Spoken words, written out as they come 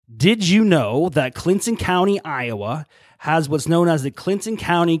Did you know that Clinton County, Iowa has what's known as the Clinton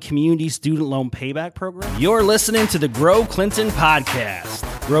County Community Student Loan Payback Program? You're listening to the Grow Clinton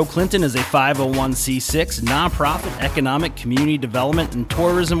podcast. Grow Clinton is a 501c6 nonprofit economic community development and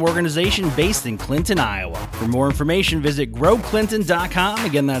tourism organization based in Clinton, Iowa. For more information, visit growclinton.com.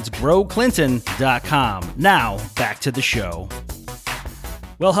 Again, that's growclinton.com. Now, back to the show.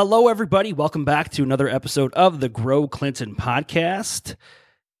 Well, hello, everybody. Welcome back to another episode of the Grow Clinton podcast.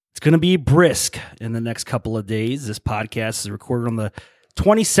 It's going to be brisk in the next couple of days. This podcast is recorded on the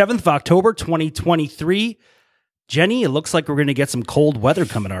 27th of October, 2023. Jenny, it looks like we're going to get some cold weather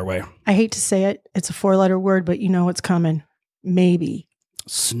coming our way. I hate to say it. It's a 4-letter word, but you know it's coming. Maybe.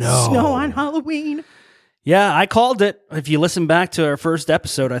 Snow. Snow on Halloween. Yeah, I called it. If you listen back to our first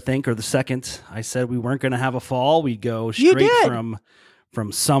episode, I think, or the second, I said we weren't going to have a fall. We'd go straight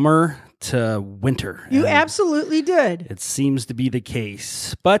from summer to winter. You absolutely did. It seems to be the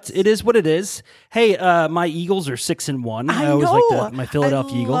case, but it is what it is. Hey, my Eagles are 6-1. I always like my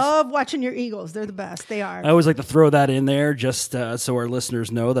Philadelphia Eagles. I love watching your Eagles. They're the best. They are. I always like to throw that in there just so our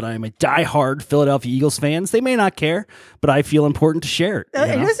listeners know that I am a diehard Philadelphia Eagles fans. They may not care, but I feel important to share it.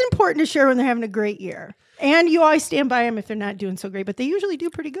 It is important to share when they're having a great year. And you always stand by them if they're not doing so great, but they usually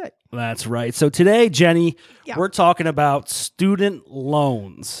do pretty good. That's right. So today, Jenny, we're talking about student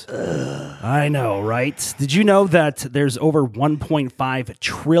loans. I know, right? Did you know that there's over $1.5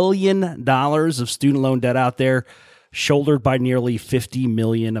 trillion of student loan debt out there, shouldered by nearly 50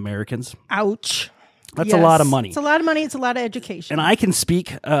 million Americans? Ouch. That's a lot of money. It's a lot of money. It's a lot of education. And I can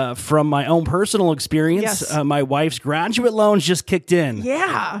speak from my own personal experience. Yes. My wife's graduate loans just kicked in.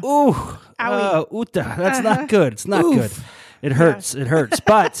 Yeah. Ooh. That's not good. It's not good. It hurts. Yeah. It hurts.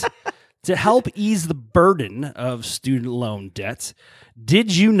 But to help ease the burden of student loan debt,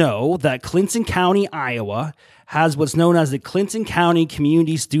 did you know that Clinton County, Iowa has what's known as the Clinton County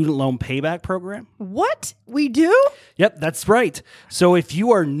Community Student Loan Payback Program? What? We do? Yep, that's right. So if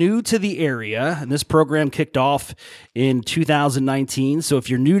you are new to the area, and this program kicked off in 2019, so if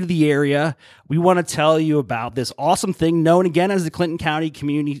you're new to the area, we want to tell you about this awesome thing known again as the Clinton County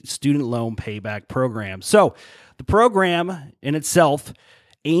Community Student Loan Payback Program. So the program in itself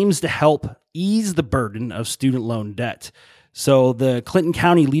aims to help ease the burden of student loan debt. So the Clinton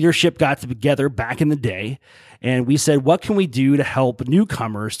County leadership got together back in the day, and we said, what can we do to help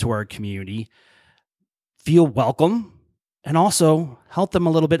newcomers to our community feel welcome and also help them a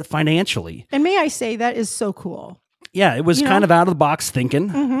little bit financially? And may I say, that is so cool. Yeah, it was kind of out of the box thinking.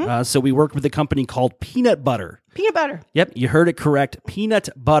 Mm-hmm. So we worked with a company called Peanut Butter. Peanut Butter. Yep, you heard it correct. Peanut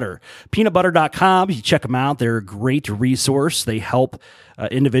Butter. Peanutbutter.com. You check them out. They're a great resource. They help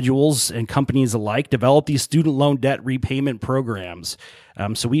individuals and companies alike develop these student loan debt repayment programs.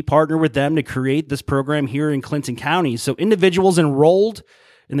 So we partner with them to create this program here in Clinton County. So individuals enrolled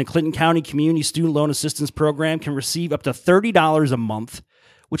in the Clinton County Community Student Loan Assistance Program can receive up to $30 a month,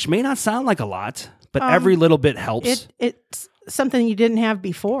 which may not sound like a lot, but every little bit helps. It's something you didn't have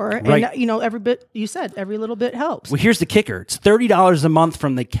before. Right. And, every bit, you said, every little bit helps. Well, here's the kicker. It's $30 a month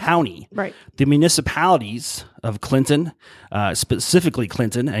from the county. Right. The municipalities of Clinton, specifically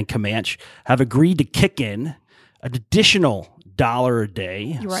Clinton and Comanche, have agreed to kick in an additional $1 a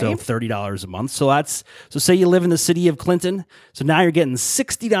day, right. So $30 a month. So say you live in the city of Clinton, so now you're getting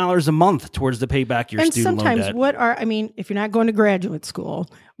 $60 a month towards to pay back your student loan debt. And sometimes if you're not going to graduate school,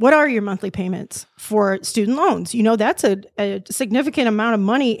 what are your monthly payments for student loans? That's a significant amount of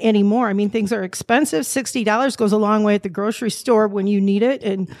money anymore. I mean, things are expensive. $60 goes a long way at the grocery store when you need it.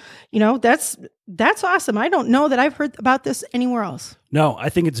 And, that's awesome. I don't know that I've heard about this anywhere else. No, I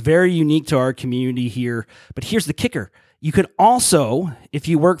think it's very unique to our community here. But here's the kicker. You could also, if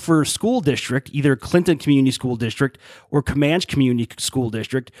you work for a school district, either Clinton Community School District or Comanche Community School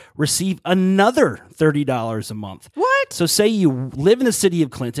District, receive another $30 a month. What? So say you live in the city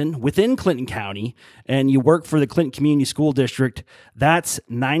of Clinton, within Clinton County, and you work for the Clinton Community School District, that's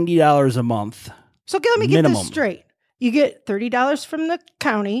 $90 a month. So let me minimum. Get this straight. You get $30 from the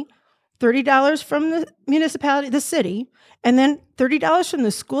county, $30 from the municipality, the city, and then $30 from the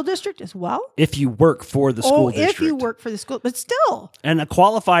school district as well? If you work for the school district. If you work for the school, but still. And a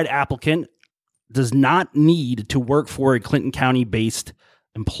qualified applicant does not need to work for a Clinton County-based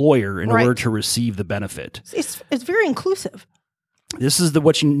employer in order to receive the benefit. It's very inclusive. This is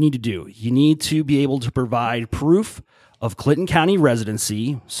what you need to do. You need to be able to provide proof of Clinton County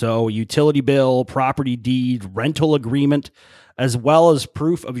residency, so utility bill, property deed, rental agreement, as well as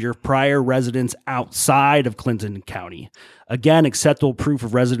proof of your prior residence outside of Clinton County. Again, acceptable proof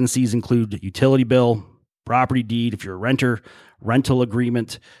of residencies include utility bill, property deed if you're a renter, rental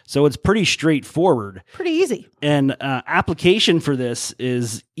agreement. So it's pretty straightforward. Pretty easy. And application for this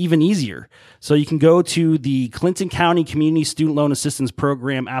is even easier. So you can go to the Clinton County Community Student Loan Assistance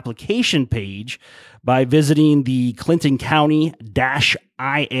Program application page by visiting the Clinton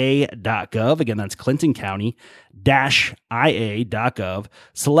County-IA.gov. Again, that's Clinton County-IA.gov.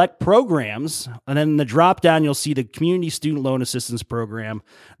 Select programs, and then in the drop down, you'll see the Community Student Loan Assistance Program.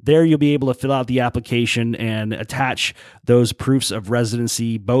 There you'll be able to fill out the application and attach those proofs of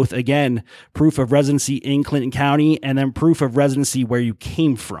residency, both, again, proof of residency in Clinton County and then proof of residency where you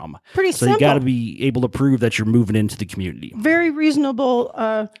came from. Pretty simple. So you got to be able to prove that you're moving into the community. Very reasonable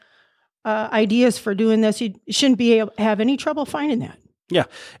ideas for doing this. You shouldn't be able to have any trouble finding that. Yeah.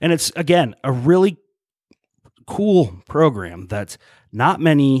 And it's, again, a really cool program that not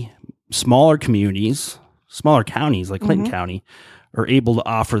many smaller counties like Clinton County are able to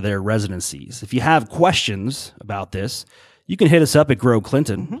offer their residencies. If you have questions about this, you can hit us up at Grow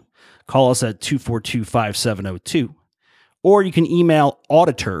Clinton. Call us at 242-5702. Or you can email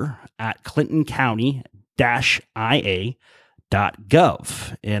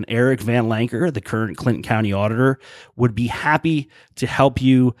auditor@clintoncounty-ia.gov. And Eric Van Lanker, the current Clinton County auditor, would be happy to help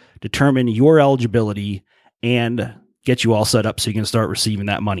you determine your eligibility and get you all set up so you can start receiving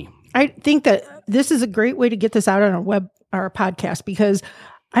that money. I think that this is a great way to get this out on our podcast, because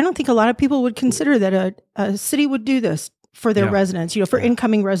I don't think a lot of people would consider that a city would do this for their residents, for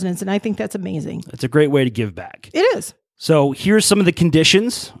incoming residents. And I think that's amazing. It's a great way to give back. It is. So here's some of the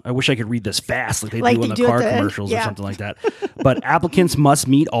conditions. I wish I could read this fast like they do in the car commercials or something like that. But applicants must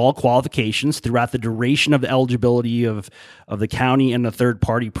meet all qualifications throughout the duration of the eligibility of the county and the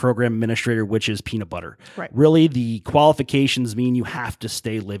third-party program administrator, which is Peanut Butter. Right. Really, the qualifications mean you have to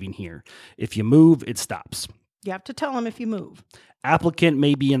stay living here. If you move, it stops. You have to tell them if you move. Applicant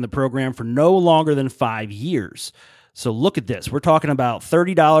may be in the program for no longer than 5 years. So look at this. We're talking about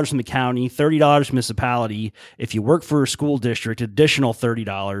 $30 from the county, $30 from municipality. If you work for a school district, additional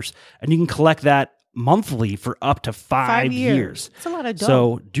 $30, and you can collect that monthly for up to 5 years. It's a lot of dough.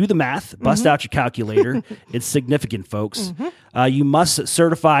 So do the math, bust out your calculator. It's significant, folks. You must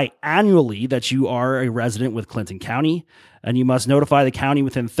certify annually that you are a resident with Clinton County, and you must notify the county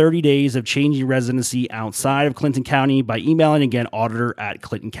within 30 days of changing residency outside of Clinton County by emailing, again,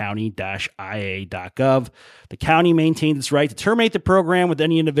 auditor@clintoncounty-ia.gov. The county maintains its right to terminate the program with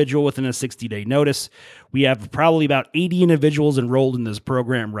any individual within a 60-day notice. We have probably about 80 individuals enrolled in this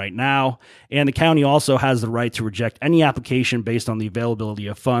program right now, and the county also has the right to reject any application based on the availability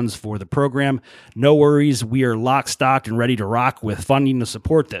of funds for the program. No worries. We are locked, stocked, and ready to rock with funding to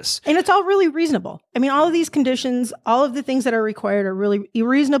support this. And it's all really reasonable. I mean, all of these conditions, all of the things that are required are really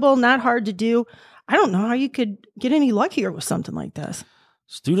reasonable, not hard to do. I don't know how you could get any luckier with something like this.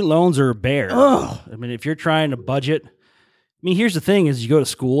 Student loans are a bear. Ugh. I mean, if you're trying to budget, here's the thing is you go to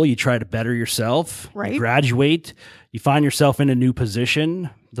school, you try to better yourself, right? You graduate, you find yourself in a new position.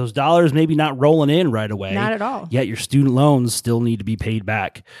 Those dollars maybe not rolling in right away. Not at all. Yet your student loans still need to be paid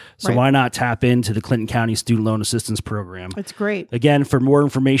back. So why not tap into the Clinton County Student Loan Assistance Program? It's great. Again, for more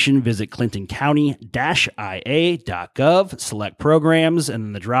information, visit clintoncounty-ia.gov, select programs, and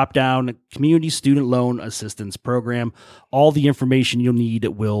then the drop-down Community Student Loan Assistance Program. All the information you'll need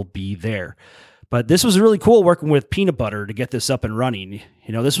will be there. But this was really cool working with Peanut Butter to get this up and running.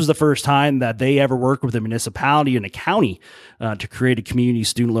 This was the first time that they ever worked with a municipality and a county to create a community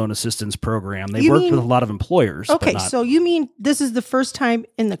student loan assistance program. They worked with a lot of employers. Okay, so you mean this is the first time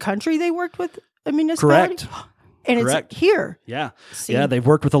in the country they worked with a municipality? Correct. And Correct. It's here. Yeah. See? Yeah. They've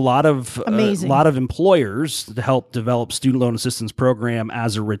worked with a lot of employers to help develop student loan assistance program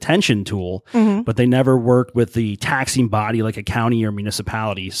as a retention tool, but they never worked with the taxing body like a county or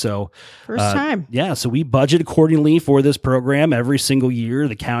municipality. So first time. Yeah. So we budget accordingly for this program every single year.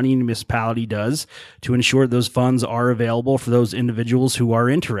 The county and municipality does to ensure those funds are available for those individuals who are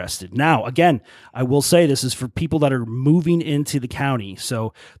interested. Now, again, I will say this is for people that are moving into the county.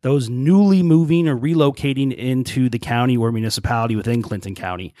 So those newly moving or relocating into the county or municipality within Clinton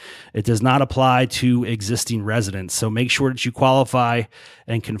County. It does not apply to existing residents. So make sure that you qualify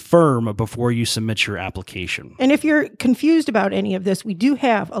and confirm before you submit your application. And if you're confused about any of this, we do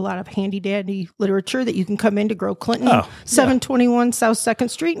have a lot of handy dandy literature that you can come into Grow Clinton, 721 South 2nd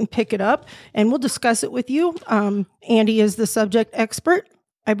Street, and pick it up. And we'll discuss it with you. Andy is the subject expert,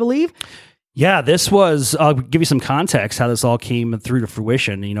 I believe. Yeah, I'll give you some context how this all came through to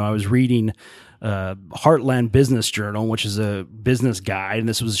fruition. I was reading Heartland Business Journal, which is a business guide, and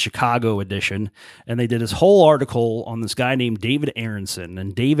this was a Chicago edition. And they did this whole article on this guy named David Aronson.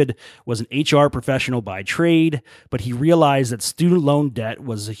 And David was an HR professional by trade, but he realized that student loan debt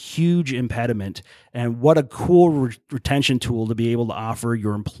was a huge impediment. And what a cool retention tool to be able to offer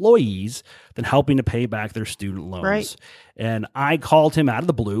your employees than helping to pay back their student loans. Right. And I called him out of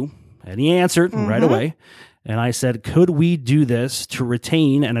the blue, and he answered right away. And I said, could we do this to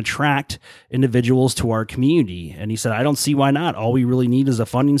retain and attract individuals to our community? And he said, I don't see why not. All we really need is a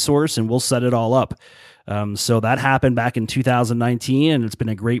funding source, and we'll set it all up. So that happened back in 2019, and it's been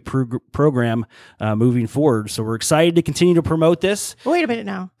a great program moving forward. So we're excited to continue to promote this. Wait a minute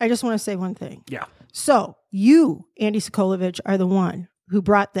now. I just want to say one thing. Yeah. So you, Andy Sokolovich, are the one who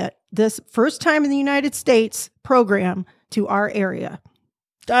brought this first time in the United States program to our area.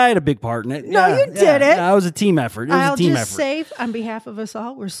 I had a big part in it. No, you did it. It was a team effort. I'll just say, on behalf of us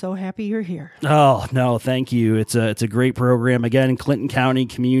all, we're so happy you're here. Oh, no, thank you. It's a great program. Again, Clinton County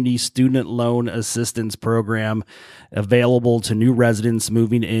Community Student Loan Assistance Program, available to new residents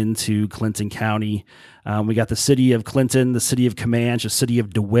moving into Clinton County. We got the city of Clinton, the city of Comanche, the city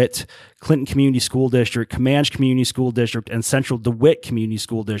of DeWitt, Clinton Community School District, Comanche Community School District, and Central DeWitt Community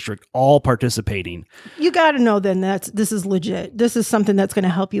School District all participating. You got to know then this is legit. This is something that's going to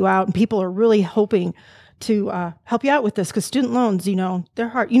help you out, and people are really hoping to help you out with this because student loans, they're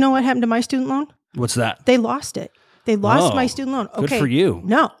hard. You know what happened to my student loan? What's that? They lost it. They lost my student loan. Okay. Good for you.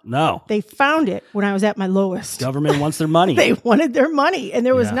 No. They found it when I was at my lowest. Government wants their money. They wanted their money, and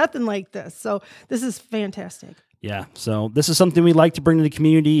there was nothing like this. So this is fantastic. Yeah. So this is something we'd like to bring to the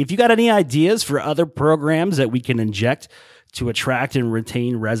community. If you got any ideas for other programs that we can inject to attract and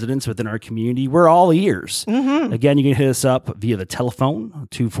retain residents within our community, we're all ears. Again, you can hit us up via the telephone,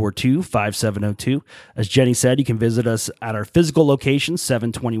 242-5702. As Jenny said, you can visit us at our physical location,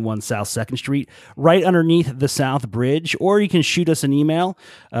 721 South 2nd Street, right underneath the South Bridge, or you can shoot us an email.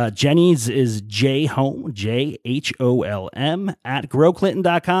 Jenny's is jholm, JHOLM, at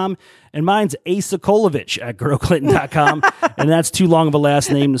growclinton.com. And mine's Sokolovich at growclinton.com. And that's too long of a last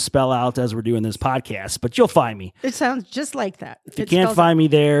name to spell out as we're doing this podcast, but you'll find me. It sounds just like that. If you can't find me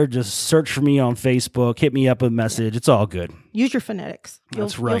there, just search for me on Facebook, hit me up with a message. It's all good. Use your phonetics.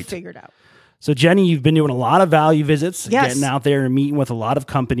 That's right. You'll figure it out. So, Jenny, you've been doing a lot of value visits, getting out there and meeting with a lot of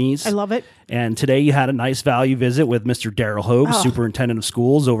companies. I love it. And today you had a nice value visit with Mr. Daryl Hogue, Superintendent of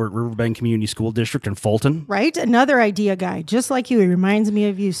Schools over at Riverbend Community School District in Fulton. Right? Another idea guy, just like you. He reminds me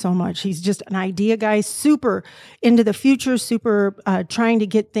of you so much. He's just an idea guy, super into the future, super trying to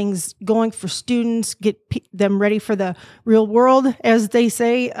get things going for students, get them ready for the real world, as they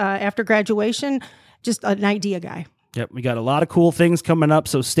say, after graduation. Just an idea guy. Yep, we got a lot of cool things coming up,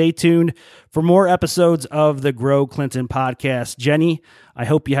 so stay tuned for more episodes of the Grow Clinton podcast. Jenny, I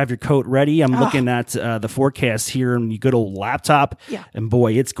hope you have your coat ready. I'm looking at the forecast here on your good old laptop, and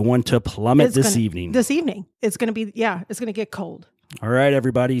boy, it's going to plummet this evening. This evening. It's going to be, it's going to get cold. All right,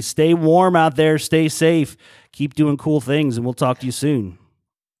 everybody, stay warm out there, stay safe, keep doing cool things, and we'll talk to you soon.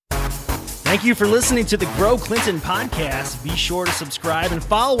 Thank you for listening to the Grow Clinton podcast. Be sure to subscribe and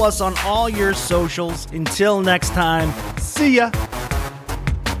follow us on all your socials. Until next time, see ya.